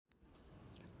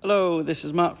Hello, this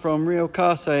is Matt from Rio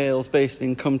Car Sales based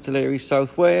in Cwmtillery,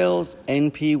 South Wales,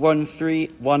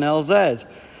 NP131LZ.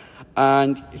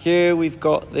 And here we've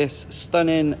got this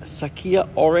stunning Sakia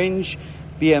orange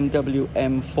BMW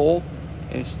M4.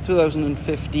 It's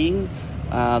 2015.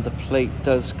 The plate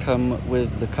does come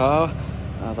with the car.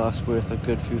 That's worth a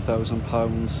good few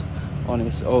 £1,000 on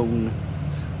its own.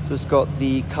 So it's got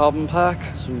the carbon pack,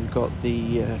 so we've got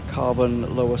the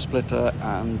carbon lower splitter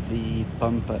and the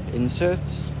bumper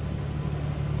inserts.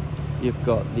 You've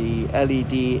got the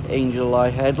LED angel eye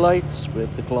headlights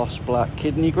with the gloss black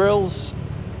kidney grills.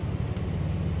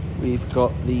 We've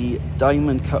got the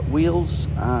diamond cut wheels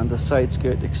and the side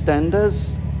skirt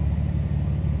extenders.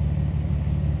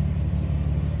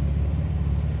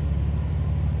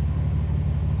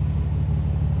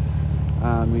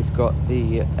 And we've got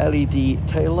the LED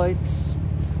taillights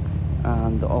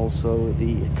and also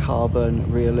the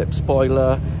carbon rear lip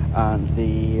spoiler and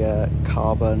the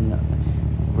carbon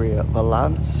rear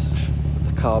valance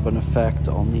with the carbon effect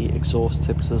on the exhaust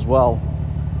tips as well.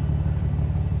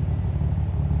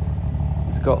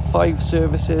 It's got 5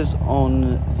 services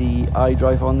on the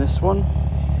iDrive on this one,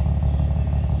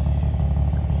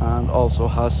 and also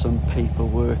has some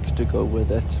paperwork to go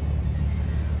with it.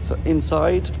 So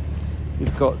inside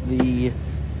we've got the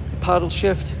paddle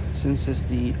shift, since it's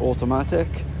the automatic,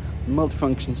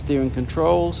 multifunction steering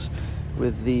controls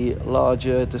with the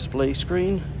larger display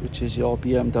screen, which is your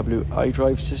BMW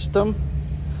iDrive system.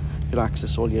 You can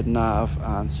access all your nav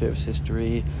and service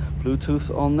history, Bluetooth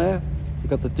on there. You've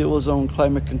got the dual zone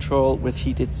climate control with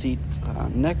heated seats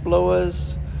and neck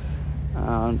blowers,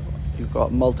 and you've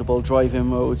got multiple driving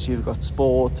modes. You've got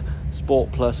Sport,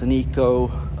 Sport Plus and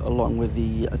Eco, along with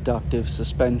the adaptive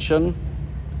suspension.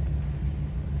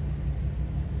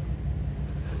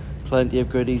 Plenty of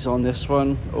goodies on this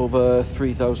one, over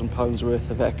 £3,000 worth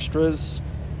of extras.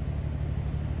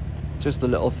 Just the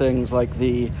little things like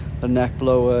the neck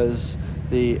blowers,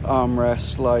 the armrest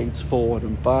slides forward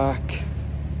and back.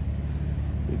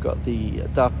 We've got the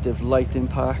adaptive lighting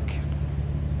pack.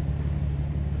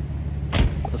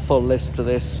 The full list for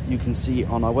this you can see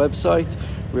on our website,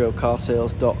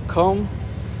 realcarsales.com.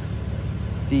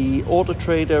 The Auto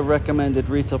Trader recommended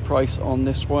retail price on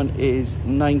this one is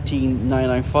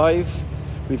 $19,995.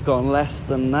 We've gone less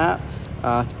than that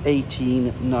at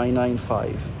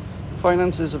 $18,995.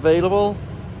 Finance is available,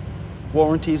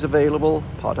 warranty is available,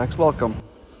 part X welcome.